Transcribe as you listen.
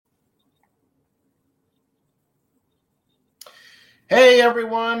Hey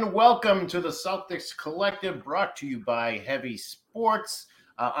everyone, welcome to the Celtics Collective, brought to you by Heavy Sports.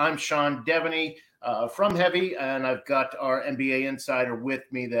 I'm Sean Devaney from Heavy, and I've got our NBA insider with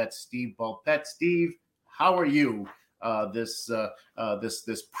me. That's Steve Bulpett. Steve, how are you this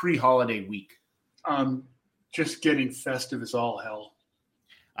pre-holiday week? Just getting festive as all hell.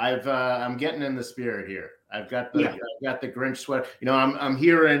 I'm getting in the spirit here. I've got the Grinch sweater. You know, I'm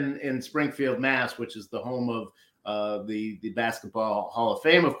here in Springfield, Mass, which is the home of the Basketball Hall of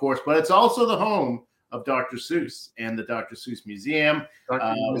Fame, of course, but it's also the home of Dr. Seuss and the Dr. Seuss Museum,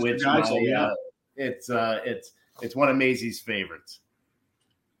 which it's one of Maisie's favorites.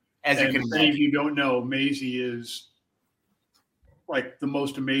 As you can see, if you don't know, Maisie is like the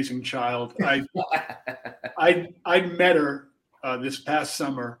most amazing child. I met her this past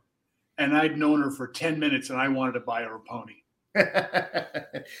summer, and I'd known her for 10 minutes, and I wanted to buy her a pony.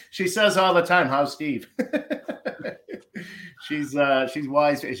 She says all the time, "How's Steve?" She's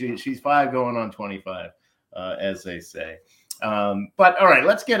wise. She's 5 going on 25, as they say. But all right,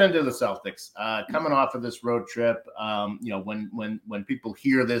 let's get into the Celtics. Coming off of this road trip, when people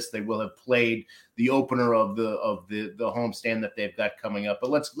hear this, they will have played the opener of the homestand that they've got coming up. But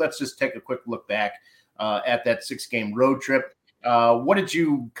let's just take a quick look back at that 6-game road trip. What did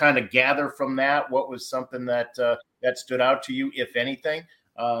you kind of gather from that? What was something that stood out to you, if anything,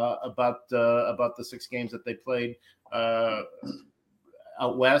 about the 6 games that they played out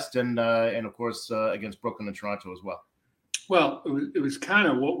west, and of course against Brooklyn and Toronto as well? Well, it was kind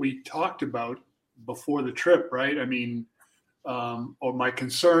of what we talked about before the trip, right? I mean, what my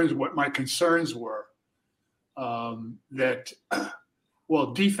concerns were, that,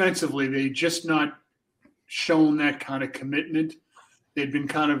 well, defensively, they just not shown that kind of commitment. They'd been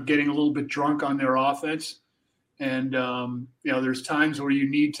kind of getting a little bit drunk on their offense. And, there's times where you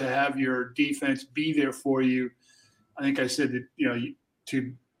need to have your defense be there for you. I think I said that,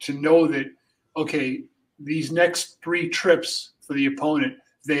 to know that, okay, these next 3 trips for the opponent,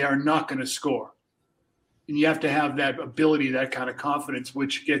 they are not going to score. And you have to have that ability, that kind of confidence,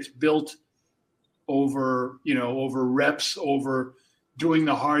 which gets built over reps, over doing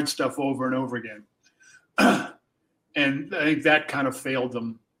the hard stuff over and over again. And I think that kind of failed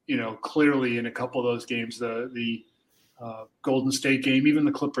them, clearly in a couple of those games, the Golden State game, even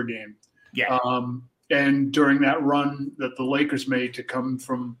the Clipper game. Yeah. And during that run that the Lakers made to come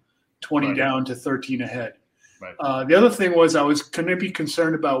from 20 down to 13 ahead. Right. The other thing was I was going to be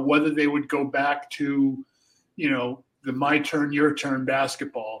concerned about whether they would go back to, the my turn, your turn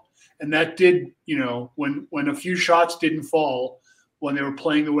basketball. And that did, when a few shots didn't fall, when they were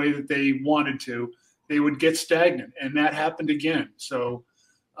playing the way that they wanted to, they would get stagnant. And that happened again. So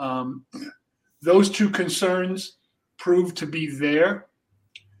those 2 concerns proved to be there.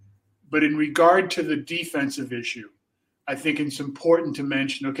 But in regard to the defensive issue, I think it's important to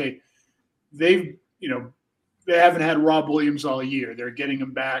mention, okay, they haven't had Rob Williams all year. They're getting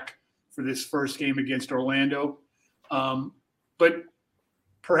him back for this first game against Orlando. But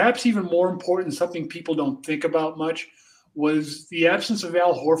perhaps even more important, something people don't think about much, was the absence of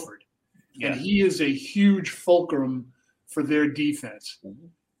Al Horford. Yeah. And he is a huge fulcrum for their defense. Mm-hmm.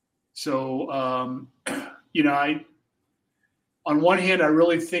 So, on one hand, I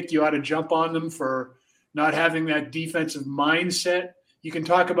really think you ought to jump on them for not having that defensive mindset. You can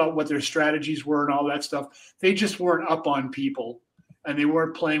talk about what their strategies were and all that stuff. They just weren't up on people, and they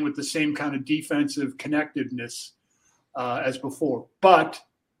weren't playing with the same kind of defensive connectedness as before. But,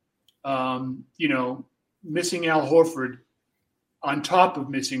 missing Al Horford on top of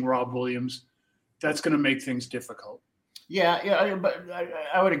missing Rob Williams, that's going to make things difficult. Yeah, but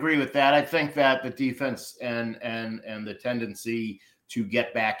I would agree with that. I think that the defense and the tendency to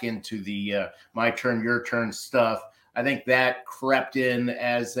get back into the my turn, your turn stuff, I think that crept in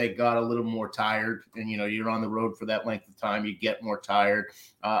as they got a little more tired. And, you're on the road for that length of time, you get more tired.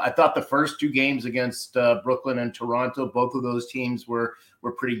 I thought the first 2 games against Brooklyn and Toronto, both of those teams were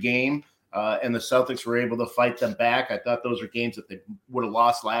pretty game. And the Celtics were able to fight them back. I thought those were games that they would have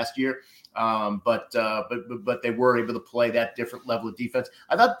lost last year. But they were able to play that different level of defense.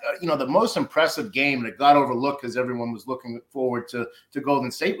 I thought, the most impressive game that got overlooked because everyone was looking forward to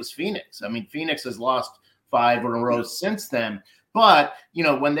Golden State was Phoenix. I mean, Phoenix has lost 5 in a row since then. But,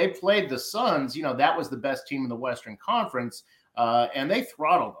 when they played the Suns, that was the best team in the Western Conference, and they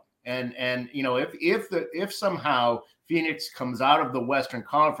throttled them. And if somehow Phoenix comes out of the Western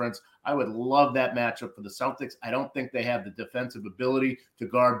Conference, I would love that matchup for the Celtics. I don't think they have the defensive ability to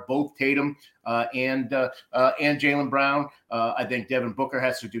guard both Tatum and Jaylen Brown. I think Devin Booker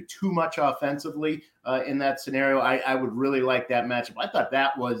has to do too much offensively in that scenario. I would really like that matchup. I thought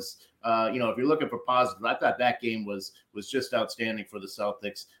that was if you're looking for positive, I thought that game was just outstanding for the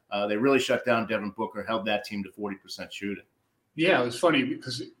Celtics. They really shut down Devin Booker, held that team to 40% shooting. Yeah, it was funny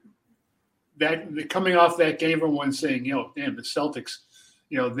because coming off that game, everyone's saying, damn, the Celtics,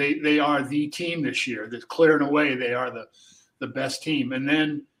 they are the team this year. They're clearing away. They are the best team. And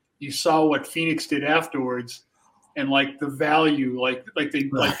then you saw what Phoenix did afterwards, and like the value, like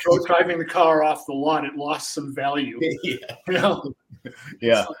driving the car off the lot, it lost some value. Yeah.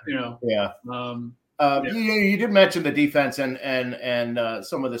 Yeah. You did mention the defense and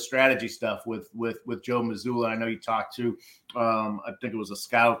some of the strategy stuff with Joe Mazzulla. I know you talked to, I think it was a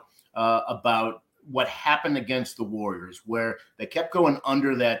scout, about what happened against the Warriors, where they kept going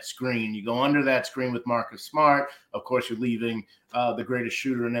under that screen. You go under that screen with Marcus Smart. Of course, you're leaving the greatest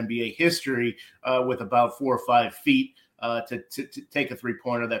shooter in NBA history with about 4 or 5 feet to take a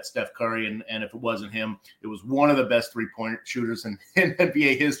three-pointer. That's Steph Curry. And if it wasn't him, it was one of the best three-point shooters in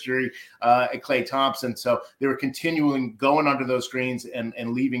NBA history, Klay Thompson. So they were continuing going under those screens and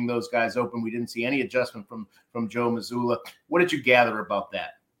leaving those guys open. We didn't see any adjustment from Joe Mazzulla. What did you gather about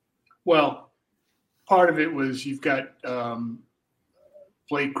that? Well, part of it was you've got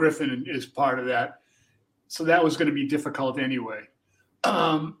Blake Griffin is part of that. So that was going to be difficult anyway.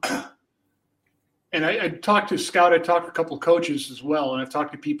 And I talked to Scout. I talked to a couple of coaches as well, and I've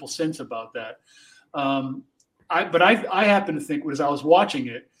talked to people since about that. But I happen to think, as I was watching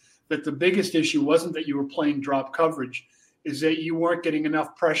it, that the biggest issue wasn't that you were playing drop coverage, is that you weren't getting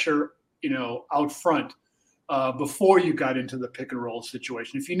enough pressure, out front before you got into the pick and roll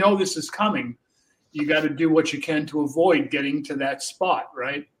situation. If you know this is coming, you got to do what you can to avoid getting to that spot,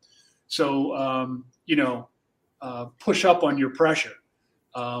 right? So, push up on your pressure.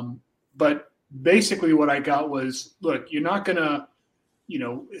 But basically what I got was, look, you're not going to,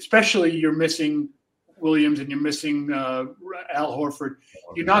 especially you're missing Williams and you're missing Al Horford.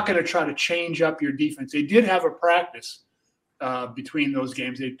 You're not going to try to change up your defense. They did have a practice between those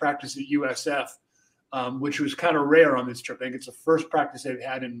games. They practiced at USF, which was kind of rare on this trip. I think it's the first practice they've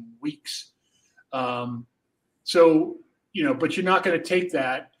had in weeks. But you're not going to take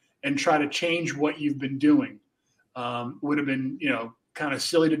that and try to change what you've been doing. Would have been, kind of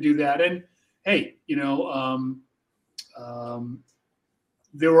silly to do that. And hey,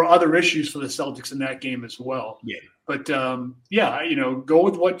 there were other issues for the Celtics in that game as well. Yeah. But go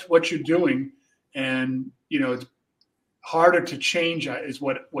with what you're doing, and it's harder to change is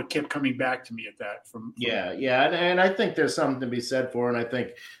what kept coming back to me at that. And I think there's something to be said for, and I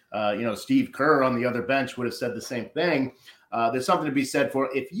think Steve Kerr on the other bench would have said the same thing. There's something to be said for,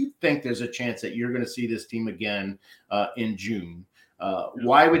 if you think there's a chance that you're going to see this team again in June,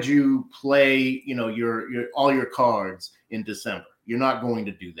 why would you play your all your cards in December? You're not going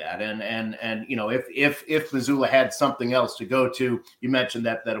to do that. And if Mazzulla had something else to go to, you mentioned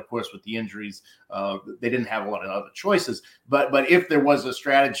that of course with the injuries, they didn't have a lot of other choices. But if there was a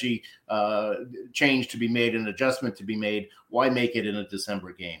strategy change to be made, an adjustment to be made, why make it in a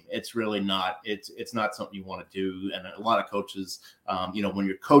December game? It's really not. It's not something you want to do. And a lot of coaches, when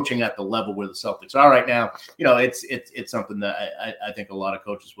you're coaching at the level where the Celtics are right now, it's something that I think a lot of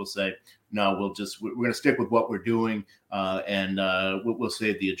coaches will say, no, we're going to stick with what we're doing, and we'll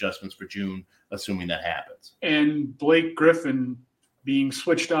save the adjustments for June, assuming that happens. And Blake Griffin being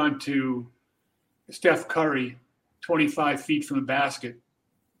switched on to Steph Curry, 25 feet from the basket,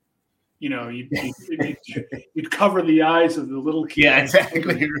 you'd cover the eyes of the little kids. Yeah,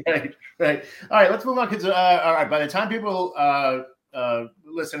 exactly. Right. All right, let's move on. Because all right, by the time people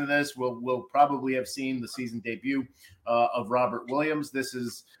listen to this, we'll probably have seen the season debut of Robert Williams. This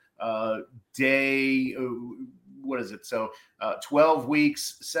is day, what is it? So 12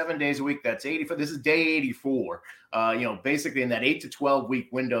 weeks, 7 days a week. That's 84. This is day 84. Basically in that 8 to 12 week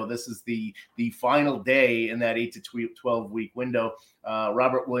window, this is the final day in that 8 to 12 week window.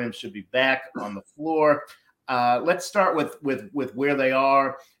 Robert Williams should be back on the floor. Let's start with where they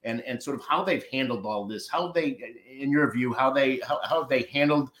are and sort of how they've handled all this. How they, in your view, how have they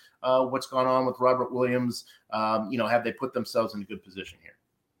handled what's gone on with Robert Williams? Have they put themselves in a good position here?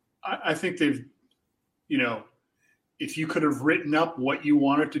 I think they've, if you could have written up what you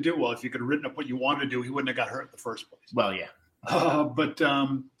wanted to do, if you could have written up what you wanted to do, he wouldn't have got hurt in the first place. Well, yeah. But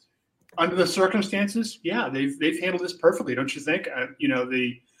under the circumstances, yeah, they've handled this perfectly, don't you think?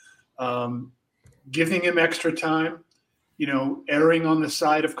 Giving him extra time, erring on the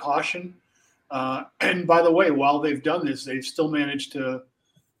side of caution. And by the way, while they've done this, they've still managed to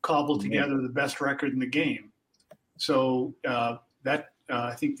cobble together the best record in the game. So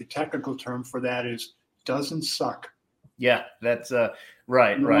I think the technical term for that is doesn't suck. Yeah, that's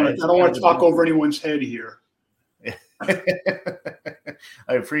right. I don't want to talk over anyone's head here.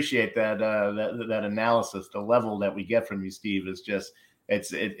 I appreciate that analysis. The level that we get from you, Steve, is just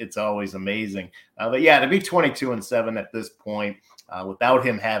it's always amazing. But yeah, to be 22-7 at this point, without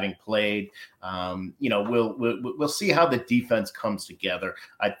him having played, we'll see how the defense comes together.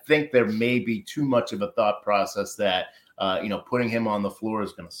 I think there may be too much of a thought process that putting him on the floor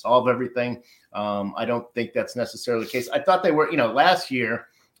is going to solve everything. I don't think that's necessarily the case. I thought they were, last year.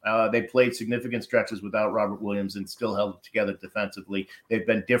 They played significant stretches without Robert Williams and still held it together defensively. They've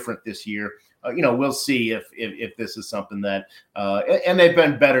been different this year. We'll see if this is something that and they've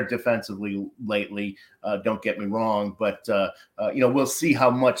been better defensively lately. Don't get me wrong, but we'll see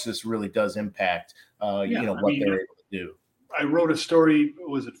how much this really does impact what they're able to do. I wrote a story,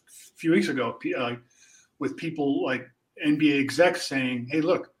 was it a few weeks ago, with people like NBA execs saying, "Hey,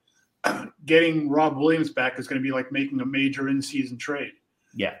 look, getting Rob Williams back is going to be like making a major in-season trade."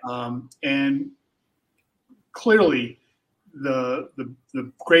 Yeah. And clearly the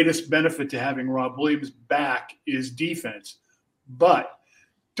greatest benefit to having Rob Williams back is defense, but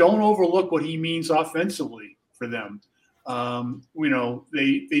don't overlook what he means offensively for them.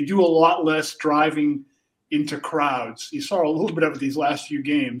 They do a lot less driving into crowds. You saw a little bit of it these last few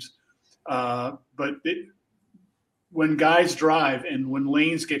games, but when guys drive and when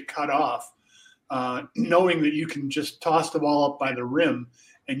lanes get cut off, knowing that you can just toss the ball up by the rim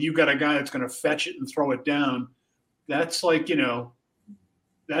and you've got a guy that's going to fetch it and throw it down, that's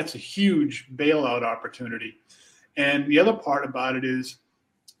that's a huge bailout opportunity. And the other part about it is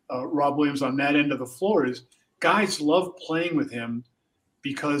Rob Williams on that end of the floor is guys love playing with him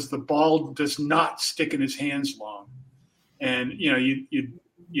because the ball does not stick in his hands long. And,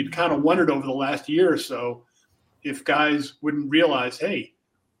 you'd kind of wondered over the last year or so if guys wouldn't realize, hey,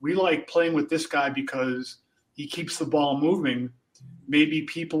 we like playing with this guy because he keeps the ball moving. Maybe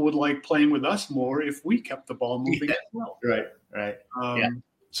people would like playing with us more if we kept the ball moving as well. Right.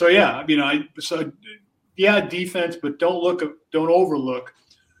 So defense, but don't overlook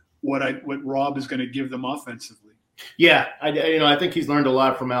what Rob is going to give them offensively. Yeah, I think he's learned a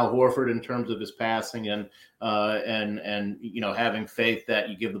lot from Al Horford in terms of his passing and having faith that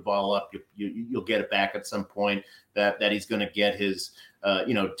you give the ball up, you'll get it back at some point. That he's going to get his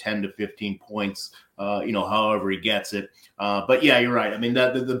 10 to 15 points, however he gets it. But yeah, you're right. I mean,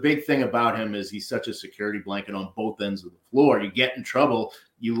 the big thing about him is he's such a security blanket on both ends of the floor. You get in trouble,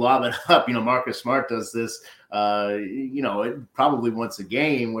 you lob it up. Marcus Smart does this, probably once a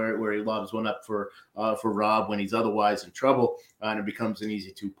game where he lobs one up for Rob when he's otherwise in trouble, and it becomes an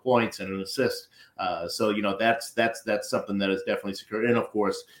easy 2 points and an assist. So that's something that is definitely secure. And of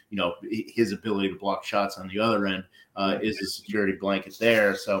course, his ability to block shots on the other end is a security blanket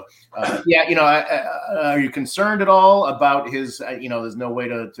there. So are you concerned at all about his? There's no way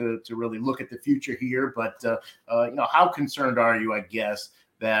to really look at the future here, but how concerned are you? I guess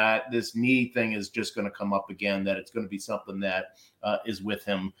that this knee thing is just going to come up again. That it's going to be something that is with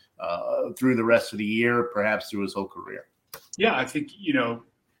him through the rest of the year, perhaps through his whole career. Yeah, I think you've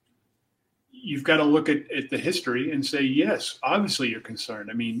got to look at the history and say, yes, obviously you're concerned.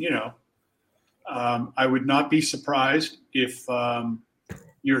 I mean, I would not be surprised if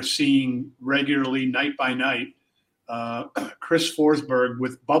you're seeing regularly night by night Chris Forsberg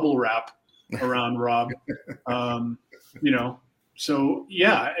with bubble wrap around Rob. So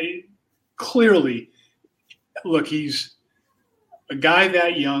yeah, clearly, look, he's a guy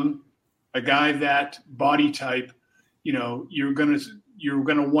that young, a guy that body type. You're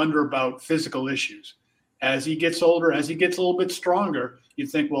gonna wonder about physical issues as he gets older, as he gets a little bit stronger. You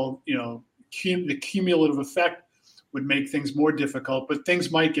think, well, the cumulative effect would make things more difficult, but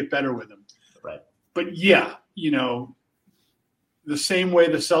things might get better with him. Right. But yeah, the same way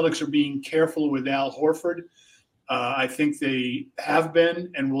the Celtics are being careful with Al Horford, I think they have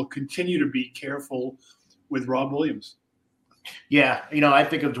been and will continue to be careful with Rob Williams. Yeah, I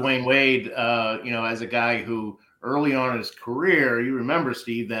think of Dwayne Wade, as a guy who early on in his career, you remember,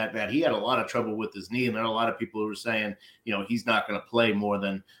 Steve, that he had a lot of trouble with his knee, and there are a lot of people who were saying, he's not going to play more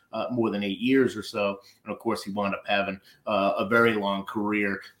than 8 years or so. And of course, he wound up having a very long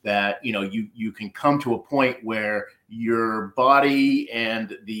career. That you can come to a point where your body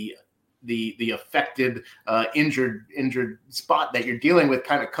and the affected injured spot that you're dealing with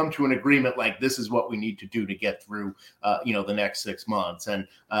kind of come to an agreement, like this is what we need to do to get through the next 6 months, and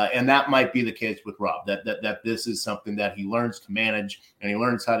that might be the case with Rob, that this is something that he learns to manage and he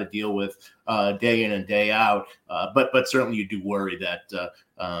learns how to deal with day in and day out, but certainly you do worry that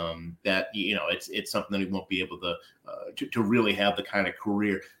that it's something that he won't be able to really have the kind of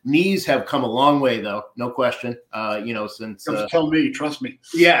career. Knees have come a long way, though, no question. Since tell me, trust me.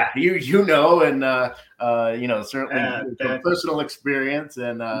 Yeah, you know, and certainly from personal experience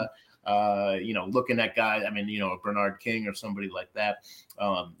and looking at guys. I mean, Bernard King or somebody like that,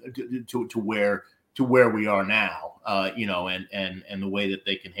 to where we are now, and the way that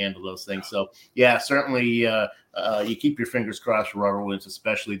they can handle those things. So yeah, certainly you keep your fingers crossed for Robert Williams,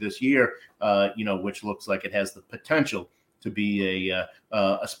 especially this year, which looks like it has the potential to be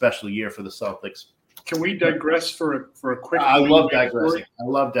a special year for the Celtics. Can we digress for a quick? I love digressing. I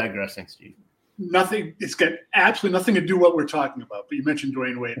love digressing, Steve. Nothing. It's got absolutely nothing to do with what we're talking about. But you mentioned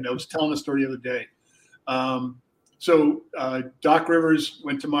Dwayne Wade, and I was telling a story the other day. So Doc Rivers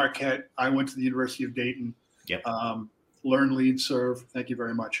went to Marquette. I went to the University of Dayton. Yep. Learn, lead, serve. Thank you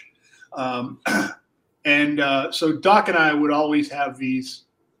very much. So Doc and I would always have these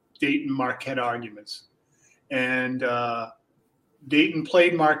Dayton Marquette arguments. And Dayton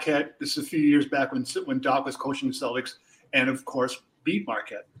played Marquette. This is a few years back when Doc was coaching the Celtics, and of course beat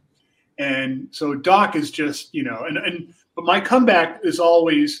Marquette. And so Doc is just, but my comeback is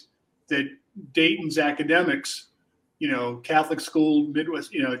always that Dayton's academics, Catholic school,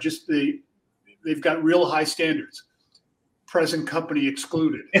 Midwest, just they've got real high standards, present company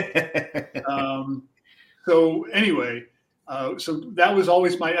excluded. So anyway, so that's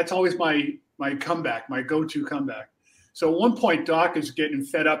always my comeback, my go-to comeback. So at one point, Doc is getting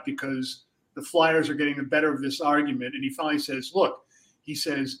fed up because the Flyers are getting the better of this argument. And he finally says, look, he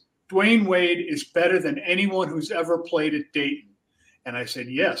says, Dwayne Wade is better than anyone who's ever played at Dayton. And I said,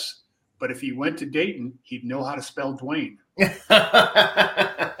 yes, but if he went to Dayton, he'd know how to spell Dwayne.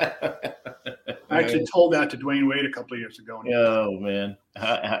 I actually told that to Dwayne Wade a couple of years ago. Oh man,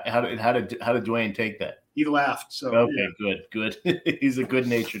 how did Dwayne take that? He laughed. So okay, yeah. Good. He's a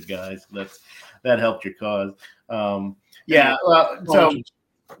good-natured guy. So that helped your cause. And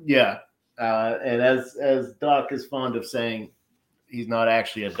as Doc is fond of saying, he's not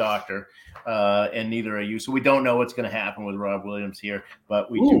actually a doctor, and neither are you. So we don't know what's going to happen with Rob Williams here, but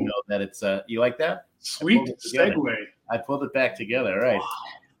we do know that it's you like that? Sweet segue. I pulled it back together. All right. Wow.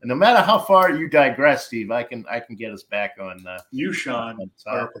 And no matter how far you digress, Steve, I can get us back on. You, Sean,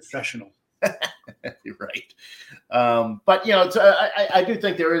 are a professional. You're right. But I do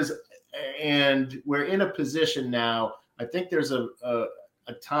think there is, and we're in a position now. I think there's a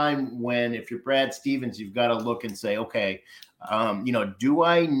time when, if you're Brad Stevens, you've got to look and say, okay, do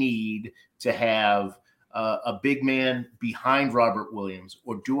I need to have a big man behind Robert Williams,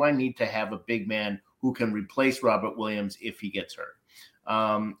 or do I need to have a big man who can replace Robert Williams if he gets hurt?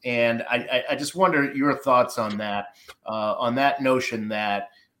 And I just wonder your thoughts on that notion that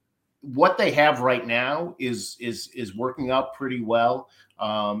what they have right now is working out pretty well,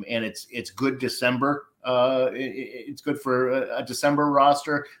 and it's good December. It's good for a December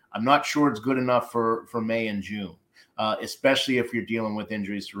roster. I'm not sure it's good enough for May and June, especially if you're dealing with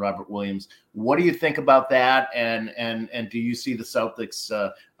injuries to Robert Williams. What do you think about that? And do you see the Celtics,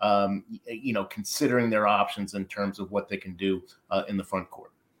 considering their options in terms of what they can do in the front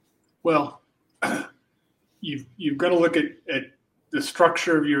court? Well, you've got to look at the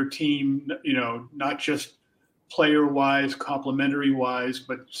structure of your team, not just player-wise, complementary-wise,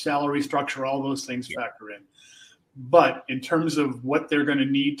 but salary structure, all those things factor in. But in terms of what they're going to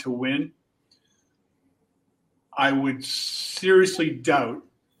need to win, I would seriously doubt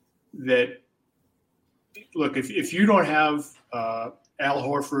that. Look, if you don't have Al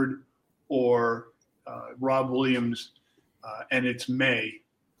Horford or Rob Williams and it's May,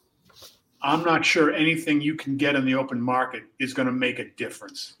 I'm not sure anything you can get in the open market is going to make a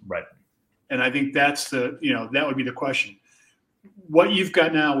difference. Right. And I think that's that would be the question. What you've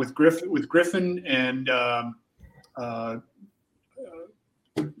got now with Griffin and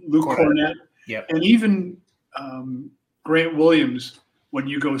Luke Cornett, and even Grant Williams, when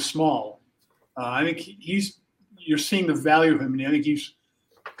you go small, I think you're seeing the value of him, and I think he's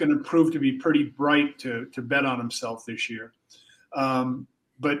going to prove to be pretty bright to bet on himself this year.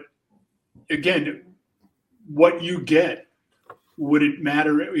 But again, what you get, would it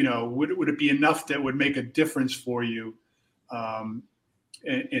matter? Would it be enough that would make a difference for you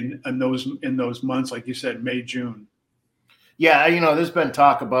in those months, like you said, May, June? Yeah, there's been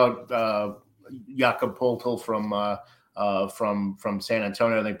talk about Jakob Poeltl from San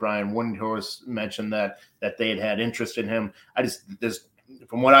Antonio. I think Brian Windhorst mentioned that they had interest in him.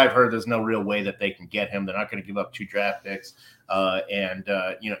 From what I've heard, there's no real way that they can get him. They're not going to give up 2 draft picks, and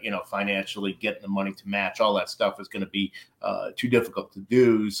financially getting the money to match all that stuff is going to be too difficult to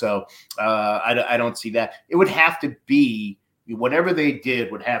do. So I don't see that. It would have to be whatever they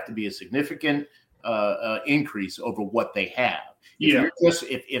did would have to be a significant increase over what they have.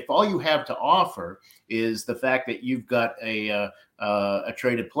 If all you have to offer is the fact that you've got a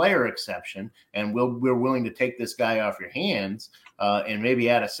traded player exception, and we're willing to take this guy off your hands and maybe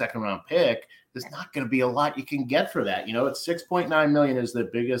add a second round pick, there's not going to be a lot you can get for that. It's $6.9 million is the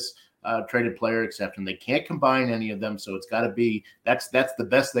biggest traded player exception. They can't combine any of them, so it's got to be that's the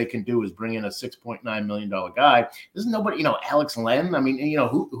best they can do is bring in a $6.9 million guy. There's nobody, Alex Len. I mean,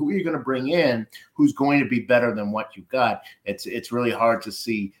 who are you going to bring in who's going to be better than what you've got? It's really hard to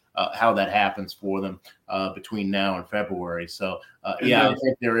see how that happens for them between now and February. So I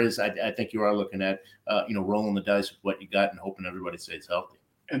think there is. I think you are looking at rolling the dice with what you got and hoping everybody stays healthy.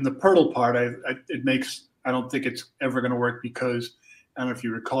 And the Pirtle part, I don't think it's ever going to work because I don't know if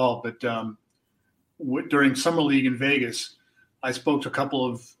you recall, but during Summer League in Vegas, I spoke to a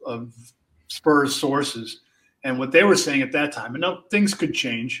couple of Spurs sources, and what they were saying at that time, and now things could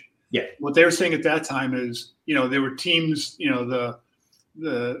change. Yeah. What they were saying at that time is, there were teams,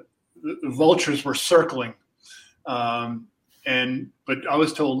 the vultures were circling, but I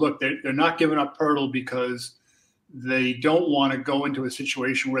was told, look, they're not giving up Pirtle because they don't want to go into a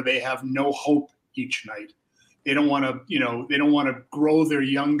situation where they have no hope each night. They don't want to, grow their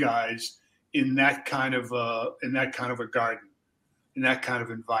young guys in that kind of a garden, in that kind of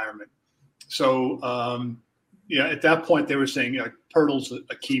environment. So, at that point they were saying Pirtle's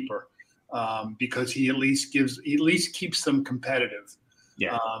a keeper because he at least keeps them competitive.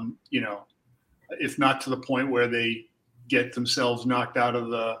 Yeah. If not to the point where they get themselves knocked out of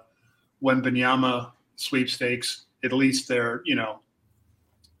the Wembanyama sweepstakes, at least their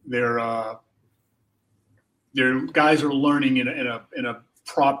guys are learning in a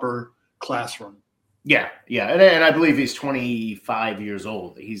proper classroom. Yeah, and I believe he's 25 years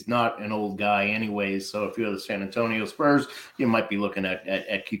old. He's not an old guy anyways. So if you're the San Antonio Spurs, you might be looking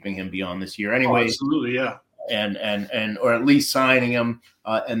at keeping him beyond this year anyways. Oh, absolutely, yeah. And or at least signing him,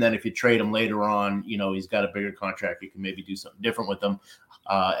 and then if you trade him later on, he's got a bigger contract. You can maybe do something different with him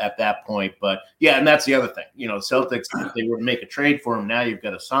at that point. But yeah, and that's the other thing. Celtics, if they were to make a trade for him, now you've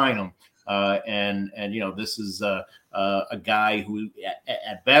got to sign him. And this is a guy who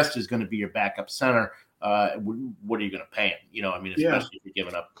at best is going to be your backup center. What are you going to pay him? Especially if you're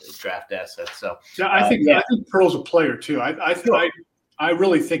giving up draft assets. So I think Pearl's a player too. I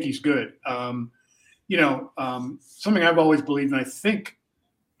really think he's good. Something I've always believed, and I think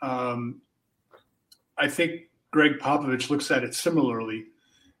Greg Popovich looks at it similarly,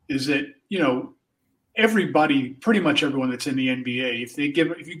 is that everybody, pretty much everyone that's in the NBA, if you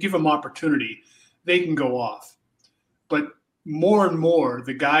give them opportunity, they can go off. But more and more,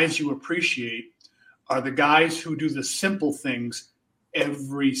 the guys you appreciate are the guys who do the simple things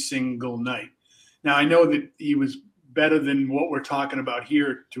every single night. Now, I know that he was better than what we're talking about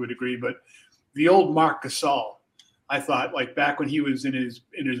here to a degree, but the old Marc Gasol, I thought, like back when he was in his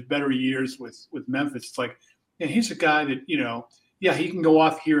better years with Memphis, it's like, he's a guy that, he can go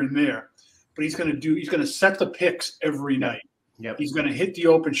off here and there, but he's going to set the picks every night. Yep. He's going to hit the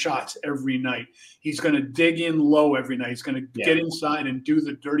open shots every night. He's going to dig in low every night. He's going to get inside and do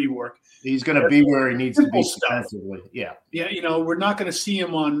the dirty work. He's going to be where he needs to be defensively. Yeah. Yeah. We're not going to see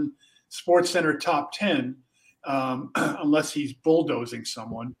him on SportsCenter top 10 unless he's bulldozing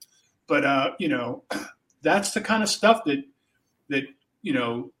someone. But, that's the kind of stuff that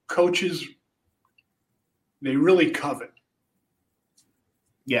coaches, they really covet.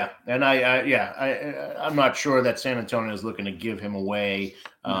 Yeah, and I'm not sure that San Antonio is looking to give him away.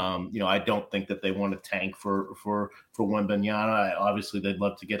 I don't think that they want to tank for Wembanyama. Obviously, they'd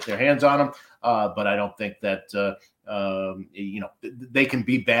love to get their hands on him, but I don't think that they can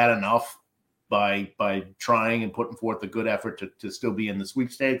be bad enough by trying and putting forth a good effort to still be in the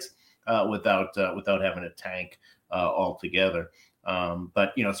sweepstakes without having to tank altogether.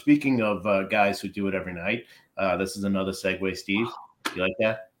 But speaking of guys who do it every night, this is another segue, Steve. You like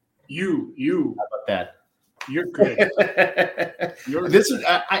that? You. How about that? You're good.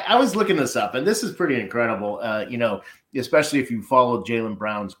 I was looking this up, and this is pretty incredible. Especially if you followed Jaylen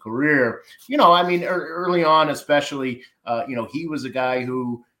Brown's career. Early on, especially, he was a guy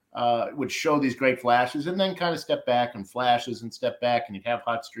who would show these great flashes and then kind of step back and flashes and step back, and he'd have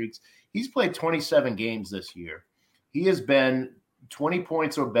hot streaks. He's played 27 games this year. He has been 20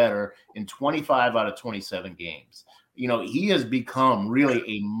 points or better in 25 out of 27 games. He has become really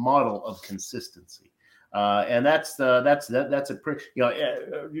a model of consistency. And that's a pretty,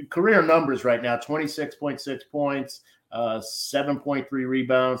 career numbers right now, 26.6 points, 7.3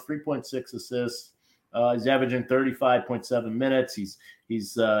 rebounds, 3.6 assists, He's averaging 35.7 minutes. He's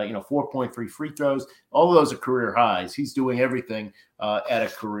 4.3 free throws. All of those are career highs. He's doing everything at a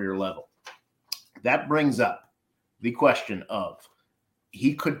career level. That brings up the question of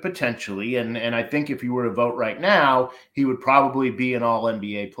he could potentially, and I think if he were to vote right now, he would probably be an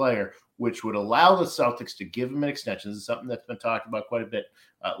all-NBA player, which would allow the Celtics to give him an extension. This is something that's been talked about quite a bit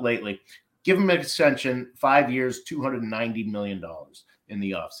lately. Give him an extension, 5 years, $290 million in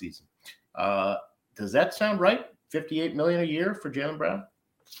the offseason. Does that sound right? $58 million a year for Jaylen Brown?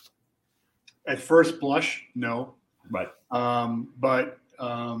 At first blush, no. Right. But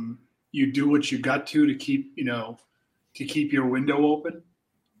you do what you got to keep your window open.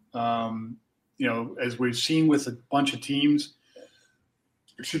 As we've seen with a bunch of teams,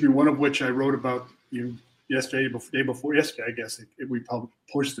 it should be one of which I wrote about yesterday, day before yesterday, I guess we probably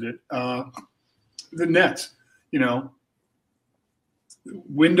posted it. The Nets,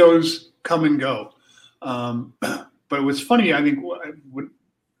 windows come and go. But it was funny, I think,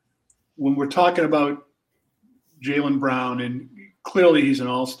 when we're talking about Jaylen Brown, and clearly he's an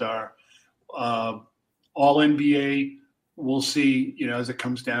all-star, all NBA, we'll see, as it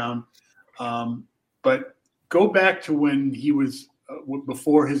comes down. But go back to when he was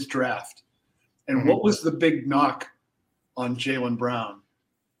before his draft. And what was the big knock on Jaylen Brown?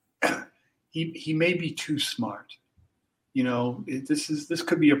 He may be too smart. This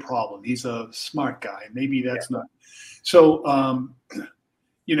could be a problem. He's a smart guy. Maybe that's not. So,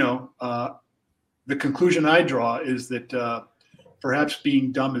 the conclusion I draw is that perhaps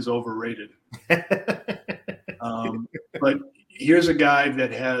being dumb is overrated. But here's a guy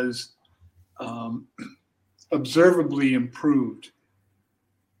that has observably improved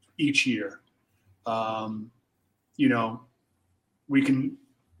each year. When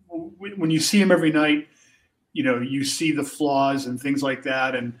you see him every night, you see the flaws and things like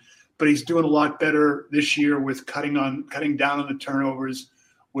that, but he's doing a lot better this year with cutting down on the turnovers,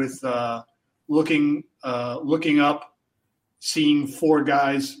 with looking up, seeing four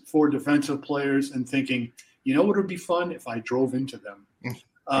defensive players, and thinking, what would be fun if I drove into them,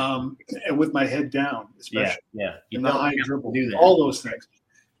 and with my head down, especially in the high dribble, all those things.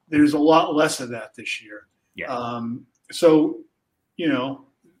 There's a lot less of that this year. So,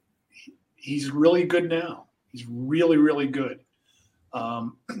 he's really good now. He's really, really good.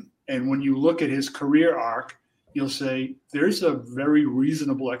 And when you look at his career arc, you'll say there's a very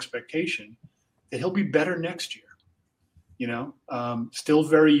reasonable expectation that he'll be better next year. Still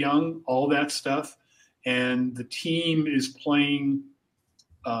very young, all that stuff. And the team is playing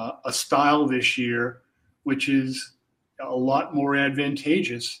a style this year, which is a lot more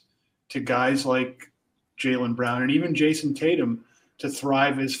advantageous to guys like Jaylen Brown and even Jason Tatum to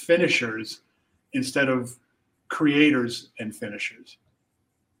thrive as finishers instead of creators and finishers.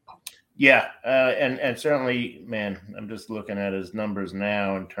 Yeah, and certainly, man, I'm just looking at his numbers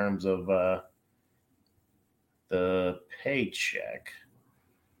now in terms of the paycheck.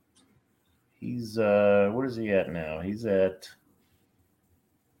 He's what is he at now? He's at,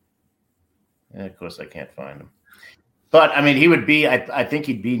 of course, I can't find him. But I mean, he would be. I think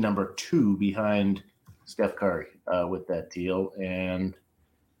he'd be number 2 behind Steph Curry with that deal, and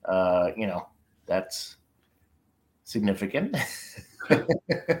that's significant.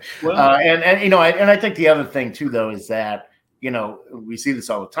 Well, I think the other thing too, though, is that we see this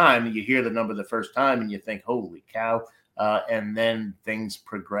all the time. You hear the number the first time, and you think, "Holy cow!" And then things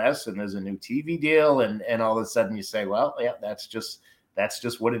progress, and there's a new TV deal, and all of a sudden you say, "Well, yeah, that's just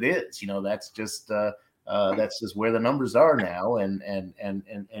what it is." That's just where the numbers are now, and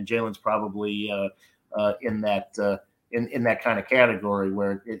Jaylen's probably in that kind of category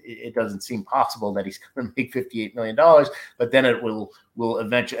where it doesn't seem possible that he's going to make $58 million, but then it will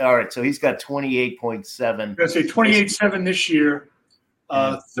eventually. All right, so he's got 28.7. I say 28.7 this year,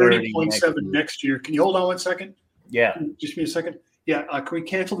 30.7 next year. Can you hold on 1 second? Yeah, just give me a second. Yeah, can we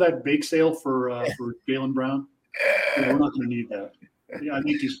cancel that bake sale for Jaylen Brown? Yeah, we're not going to need that. Yeah, I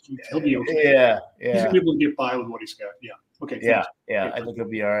think he'll be okay. Yeah. He's gonna be able to get by with what he's got. Yeah. Okay. Yeah. I think he'll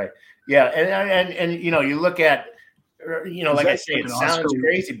be all right. Yeah, and you look at, like I say, it sounds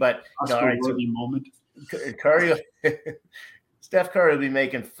crazy, but Oscar-worthy moment. Curry, Steph Curry will be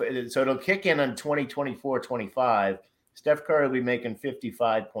making, so it'll kick in on 2024-25. Steph Curry will be making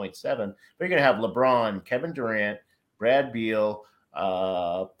 55.7. But you're gonna have LeBron, Kevin Durant, Brad Beal,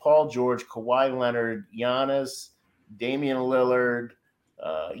 Paul George, Kawhi Leonard, Giannis, Damian Lillard.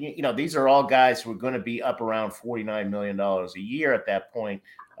 These are all guys who are going to be up around $49 million a year at that point.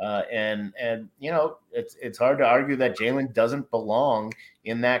 And it's hard to argue that Jaylen doesn't belong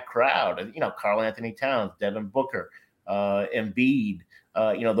in that crowd. Karl Anthony Towns, Devin Booker, Embiid,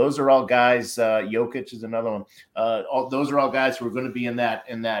 Those are all guys. Jokic is another one. Those are all guys who are going to be in that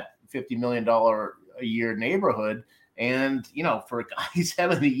 $50 million a year neighborhood. And for a guy he's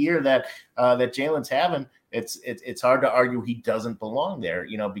having the year that Jaylen's having, it's hard to argue he doesn't belong there.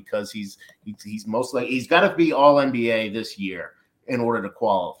 Because he's mostly he's got to be All NBA this year in order to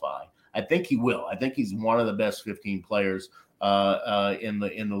qualify. I think he will. I think he's one of the best 15 players in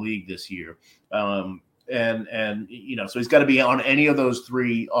the league this year. So he's got to be on any of those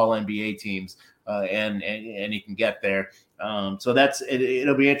 3 All NBA teams, and he can get there. So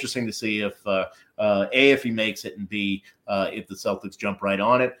it'll be interesting to see if if he makes it, and B, if the Celtics jump right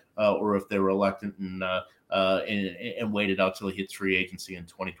on it, or if they were reluctant and waited out till he hits free agency in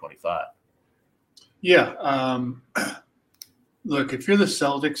 2025. Yeah. Look, if you're the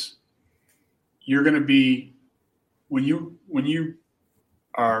Celtics, you're going to be when you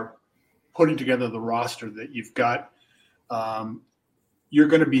are putting together the roster that you've got, you're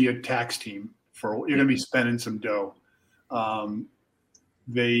going to be a tax team you're going to be spending some dough.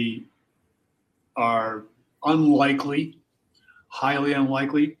 They are highly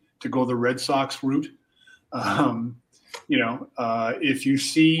unlikely to go the Red Sox route. If you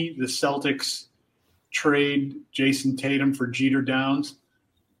see the Celtics trade Jason Tatum for Jeter Downs,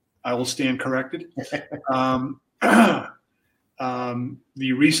 I will stand corrected.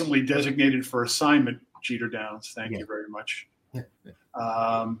 The recently designated for assignment Jeter Downs. Thank you very much.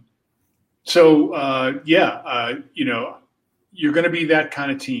 You're going to be that kind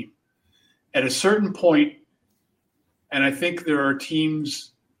of team at a certain point. And I think there are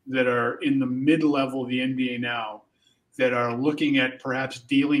teams that are in the mid-level of the NBA now that are looking at perhaps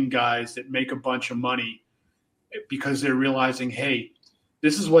dealing guys that make a bunch of money because they're realizing, hey,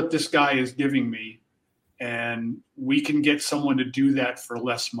 this is what this guy is giving me, and we can get someone to do that for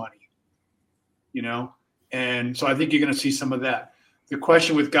less money, And so I think you're going to see some of that. The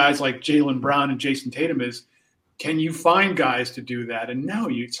question with guys like Jaylen Brown and Jason Tatum is, can you find guys to do that? And no,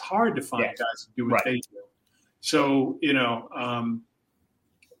 it's hard to find guys to do what they do. So,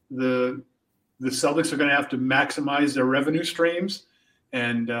 the Celtics are going to have to maximize their revenue streams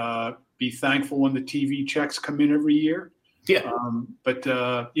and be thankful when the TV checks come in every year. Yeah.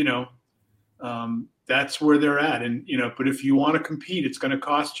 That's where they're at. And, but if you want to compete, it's going to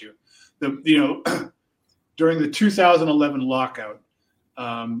cost you. During the 2011 lockout,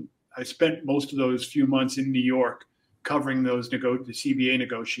 I spent most of those few months in New York covering the CBA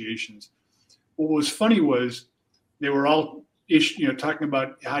negotiations. What was funny was they were all talking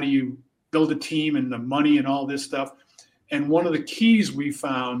about how do you build a team and the money and all this stuff. And one of the keys we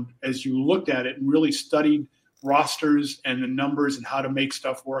found as you looked at it and really studied rosters and the numbers and how to make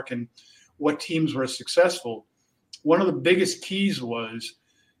stuff work and what teams were successful, one of the biggest keys was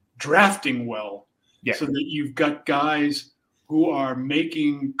drafting well, so that you've got guys who are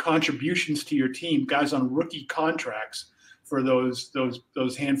making contributions to your team, guys on rookie contracts for those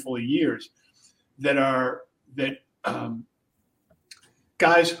handful of years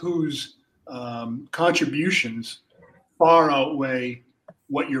guys whose contributions far outweigh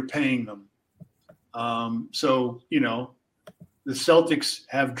what you're paying them. The Celtics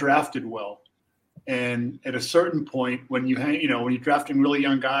have drafted well, and at a certain point, when when you're drafting really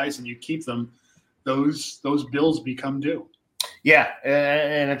young guys and you keep them, those bills become due. Yeah,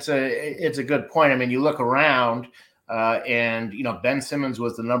 and it's a good point. I mean, you look around, and Ben Simmons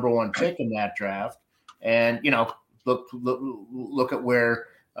was the number 1 pick in that draft, and look at where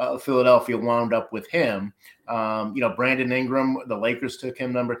Philadelphia wound up with him. Brandon Ingram, the Lakers took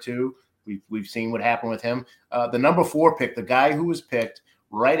him number 2. We've seen what happened with him. The number 4 pick, the guy who was picked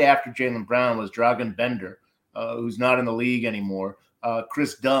right after Jaylen Brown, was Dragan Bender, who's not in the league anymore.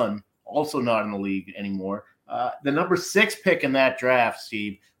 Chris Dunn, also not in the league anymore. The number 6 pick in that draft,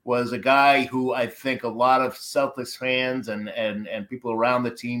 Steve, was a guy who I think a lot of Celtics fans and people around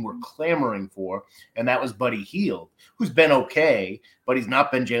the team were clamoring for, and that was Buddy Hield, who's been okay, but he's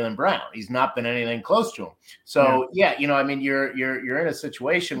not been Jaylen Brown. He's not been anything close to him. So you're in a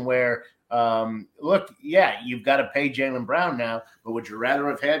situation where you've got to pay Jaylen Brown now, but would you rather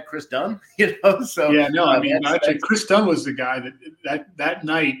have had Chris Dunn? Actually, Chris Dunn was the guy that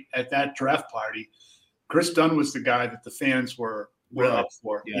night at that draft party. Chris Dunn was the guy that the fans were up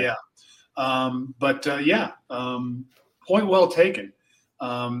for. Yeah. Point well taken.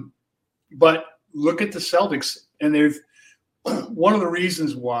 But look at the Celtics, and they've one of the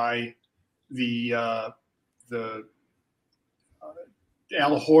reasons why the Al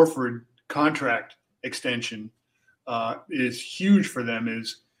Horford contract extension is huge for them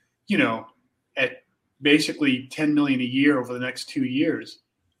is, at basically $10 million a year over the next 2 years.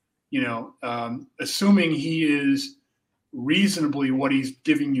 Assuming he is reasonably what he's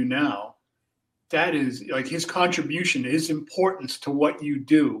giving you now, that is like his contribution, his importance to what you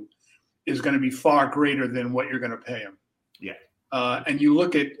do is going to be far greater than what you're going to pay him. Yeah. And you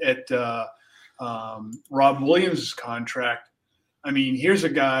look at Rob Williams' contract. I mean, here's a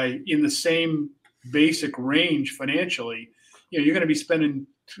guy in the same basic range financially. You know, you're going to be spending,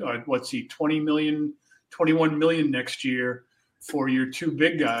 20 million, 21 million next year for your two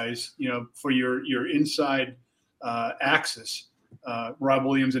big guys, you know, for your inside axis, Rob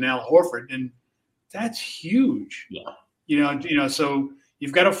Williams and Al Horford. And that's huge. Yeah. You know, so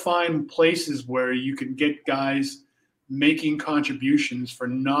you've got to find places where you can get guys making contributions for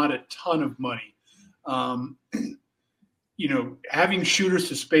not a ton of money. You know, having shooters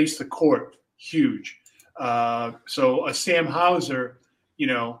to space the court, huge. So a Sam Hauser, you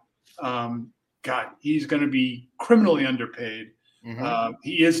know, God, he's going to be criminally underpaid. Mm-hmm.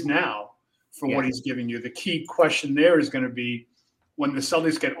 He is now for what he's giving you. The key question there is going to be when the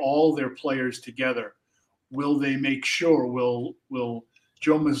Celtics get all their players together, will they make sure, will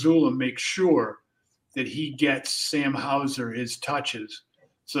Joe Mazzulla make sure that he gets Sam Hauser his touches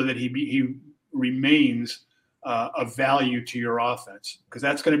so that he remains a value to your offense? Because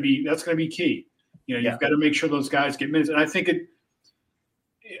that's going to be key. You know, you've got to make sure those guys get minutes. And I think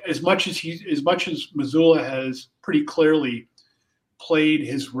as much as Mazzulla has pretty clearly played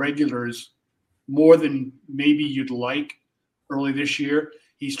his regulars more than maybe you'd like early this year,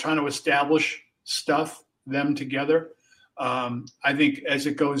 he's trying to establish them together. I think as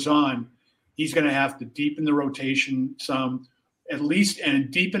it goes on, he's going to have to deepen the rotation some, at least,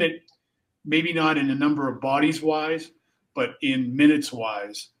 and deepen it, maybe not in a number of bodies wise, but in minutes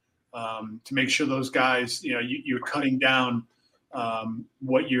wise, to make sure those guys, you know, you're cutting down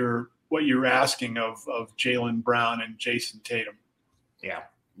what you're asking of Jaylen Brown and Jason Tatum. Yeah.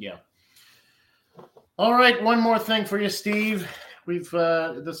 All right, one more thing for you, Steve.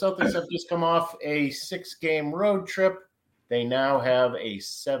 The Celtics have just come off a 6-game road trip. They now have a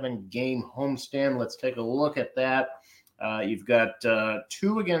 7-game homestand. Let's take a look at that. You've got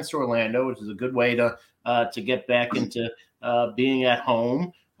 2 against Orlando, which is a good way to get back into being at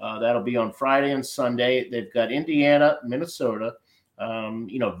home. That'll be on Friday and Sunday. They've got Indiana, Minnesota,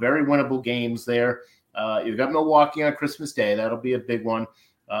 very winnable games there. You've got Milwaukee on Christmas Day. That'll be a big one.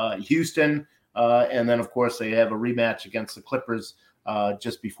 Houston, and then, of course, they have a rematch against the Clippers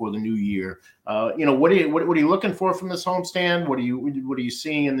just before the new year. What are you looking for from this homestand? What are you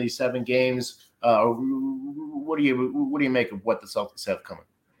seeing in these 7 games? What do you make of what the Celtics have coming?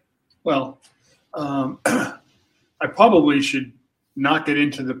 Well, I probably should not get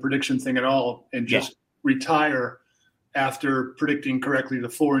into the prediction thing at all and just retire after predicting correctly the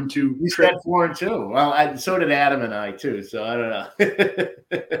 4-2. You said 4-2. Well, so did Adam and I too. So I don't know.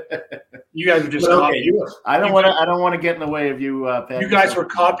 You guys are just copying. I don't want to get in the way of you. You guys were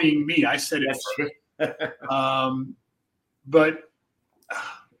copying me. I said it first. But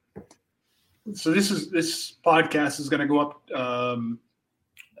so this podcast is going to go up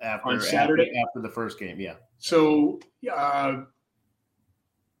on Saturday after the first game. Yeah. So I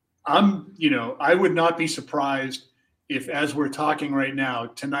would not be surprised if, as we're talking right now,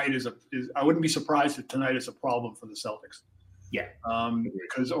 tonight I wouldn't be surprised if tonight is a problem for the Celtics. Yeah.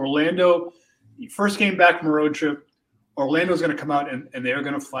 Because Orlando, first game back from a road trip, Orlando's going to come out and they're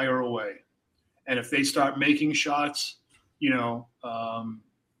going to fire away. And if they start making shots,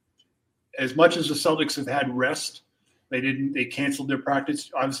 as much as the Celtics have had rest, they canceled their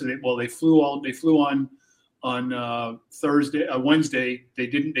practice. Obviously, they flew on Wednesday.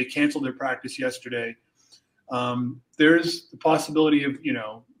 They canceled their practice yesterday. There's the possibility of,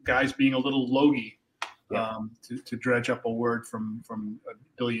 guys being a little logy, to dredge up a word from a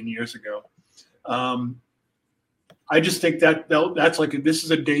billion years ago. I just think that's this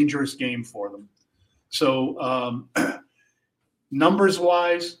is a dangerous game for them. So numbers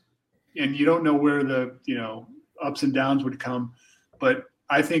wise, and you don't know where the, ups and downs would come, but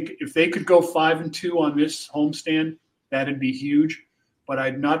I think if they could go 5-2 on this homestand, that'd be huge, but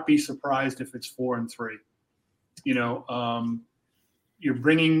I'd not be surprised if it's 4-3. You're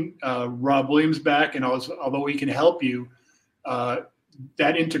bringing Rob Williams back, and although he can help you,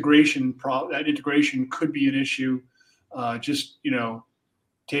 that integration could be an issue.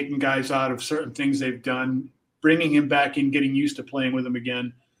 Taking guys out of certain things they've done, bringing him back in, getting used to playing with him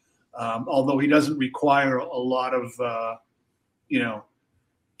again. Although he doesn't require a lot of,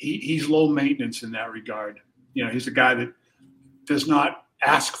 he's low maintenance in that regard. He's a guy that does not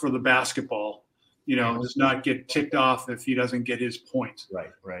ask for the basketball. Does not get ticked off if he doesn't get his points.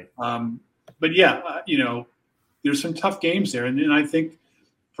 Right. But yeah, there's some tough games there. And I think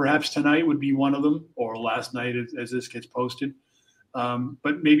Perhaps tonight would be one of them, or last night as this gets posted.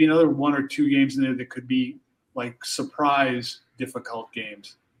 But maybe another 1 or 2 games in there that could be like surprise difficult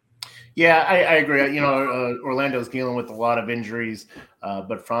games. Yeah, I agree. Orlando's dealing with a lot of injuries,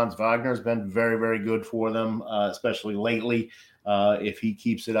 but Franz Wagner's been very, very good for them, especially lately. If he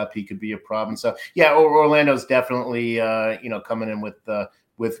keeps it up, he could be a problem. So, yeah, Orlando's definitely, coming in with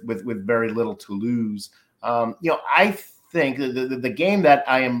very little to lose. I think the game that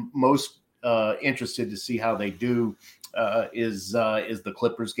I am most interested to see how they do is the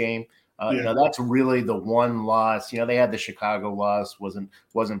Clippers game. That's really the one loss. They had the Chicago loss, wasn't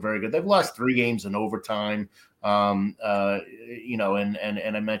very good. They've lost 3 games in overtime. And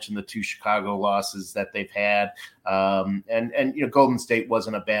I mentioned the 2 Chicago losses that they've had. Golden State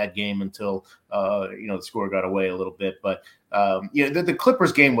wasn't a bad game until the score got away a little bit. But the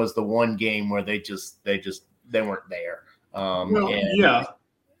Clippers game was the one game where they weren't there.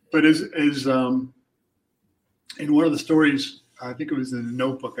 But as in one of the stories, I think it was in the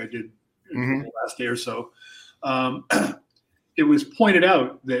notebook I did the last day or so, it was pointed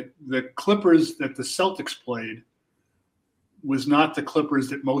out that the Clippers that the Celtics played was not the Clippers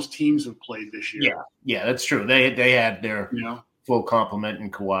that most teams have played this year. Yeah, that's true. They had their full complement,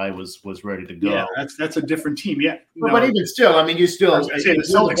 and Kawhi was ready to go. Yeah, that's a different team. Yeah, but even still, I mean, you still. I was going to say the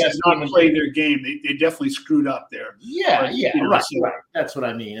Celtics did not play their game. They definitely screwed up there. Right. That's what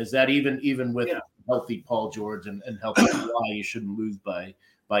I mean. Is that even with healthy Paul George and healthy Kawhi, you shouldn't lose by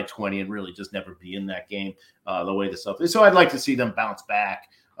 20 and really just never be in that game the way the Celtics. So I'd like to see them bounce back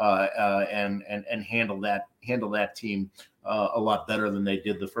and handle that team a lot better than they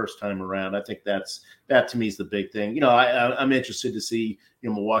did the first time around. I think that to me is the big thing. I'm interested to see.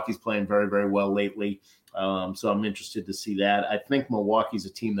 Milwaukee's playing very, very well lately, so I'm interested to see that. I think Milwaukee's a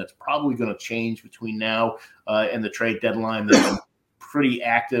team that's probably going to change between now and the trade deadline. They're pretty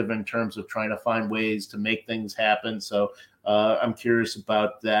active in terms of trying to find ways to make things happen. So I'm curious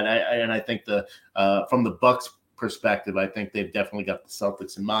about that. I think from the Bucks perspective, I think they've definitely got the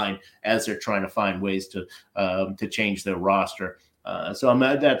Celtics in mind as they're trying to find ways to change their roster. So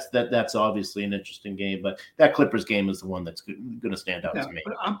that's obviously an interesting game, but that Clippers game is the one that's going to stand out to me.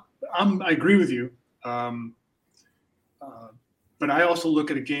 I agree with you, but I also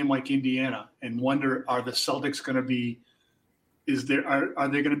look at a game like Indiana and wonder: are the Celtics going to be? Are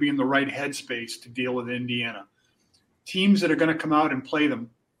they going to be in the right headspace to deal with Indiana? Teams that are going to come out and play them,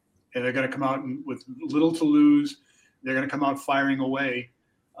 and they're going to come out with little to lose. They're going to come out firing away.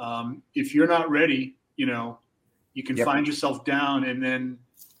 If you're not ready, you can find yourself down, and then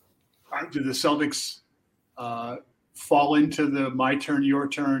do the Celtics fall into the my turn, your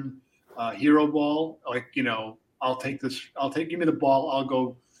turn hero ball? I'll take this. Give me the ball.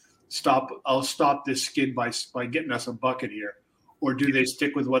 I'll stop this skid by getting us a bucket here. Or do they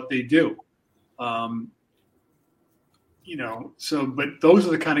stick with what they do? But those are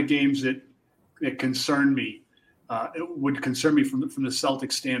the kind of games that concern me. It would concern me from the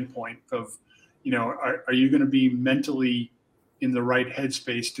Celtics standpoint of, are you going to be mentally in the right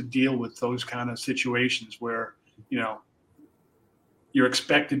headspace to deal with those kind of situations where, you're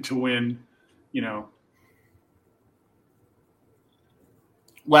expected to win,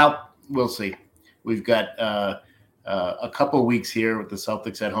 Well, we'll see. We've got a couple of weeks here with the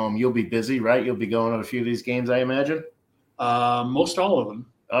Celtics at home. You'll be busy, right? You'll be going to a few of these games, I imagine. Most all of them.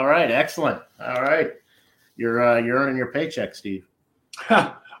 All right, excellent. All right, you're earning your paycheck, Steve.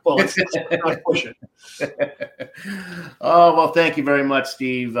 Well, let's not push it. Oh well, thank you very much,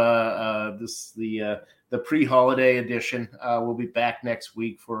 Steve. The pre-holiday edition. We'll be back next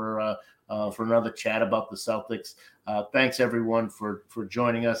week for another chat about the Celtics. Thanks everyone for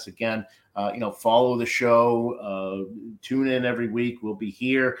joining us again. Follow the show. Tune in every week. We'll be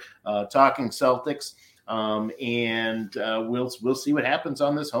here talking Celtics. And we'll see what happens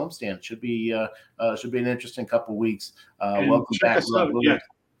on this homestand. Should be an interesting couple weeks. Welcome back.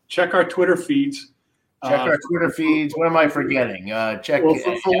 Check our Twitter feeds. Check our Twitter feeds. What am I forgetting? Check for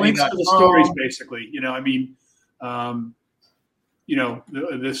links to the stories, basically.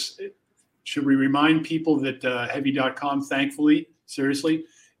 This should we remind people that heavy.com, thankfully, seriously,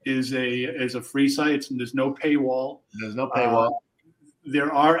 is a free site. There's no paywall. There's no paywall.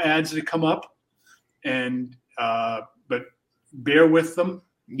 There are ads that come up, but bear with them.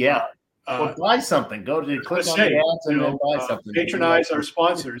 Yeah. Or buy something. Go to click on the ads and then buy something. Patronize our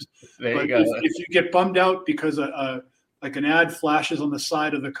sponsors. There you go. If you get bummed out because like an ad flashes on the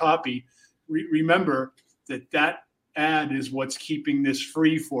side of the copy, remember that ad is what's keeping this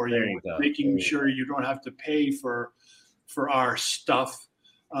free for you, making sure you don't have to pay for our stuff.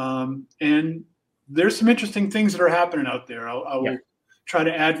 And there's some interesting things that are happening out there. try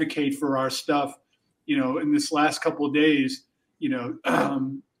to advocate for our stuff. In this last couple of days,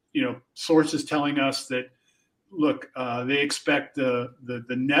 sources telling us that, look, they expect the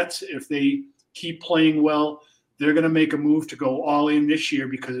Nets, if they keep playing well, they're going to make a move to go all in this year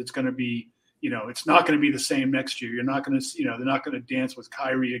because it's going to be, it's not going to be the same next year. You're not going to, they're not going to dance with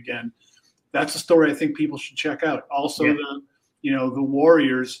Kyrie again. That's a story I think people should check out. Also, the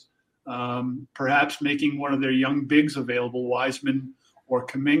Warriors perhaps making one of their young bigs available, Wiseman or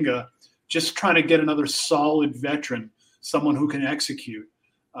Kuminga, just trying to get another solid veteran, someone who can execute.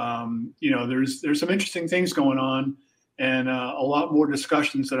 There's some interesting things going on, and a lot more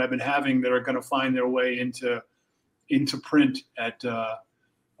discussions that I've been having that are going to find their way into print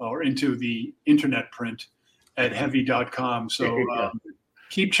or into the internet print at heavy.com. So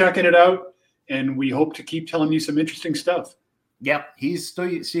keep checking it out, and we hope to keep telling you some interesting stuff. Yep. He's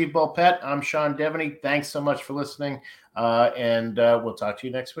Steve Bulpett. I'm Sean Devaney. Thanks so much for listening. And we'll talk to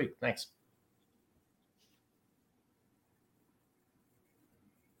you next week. Thanks.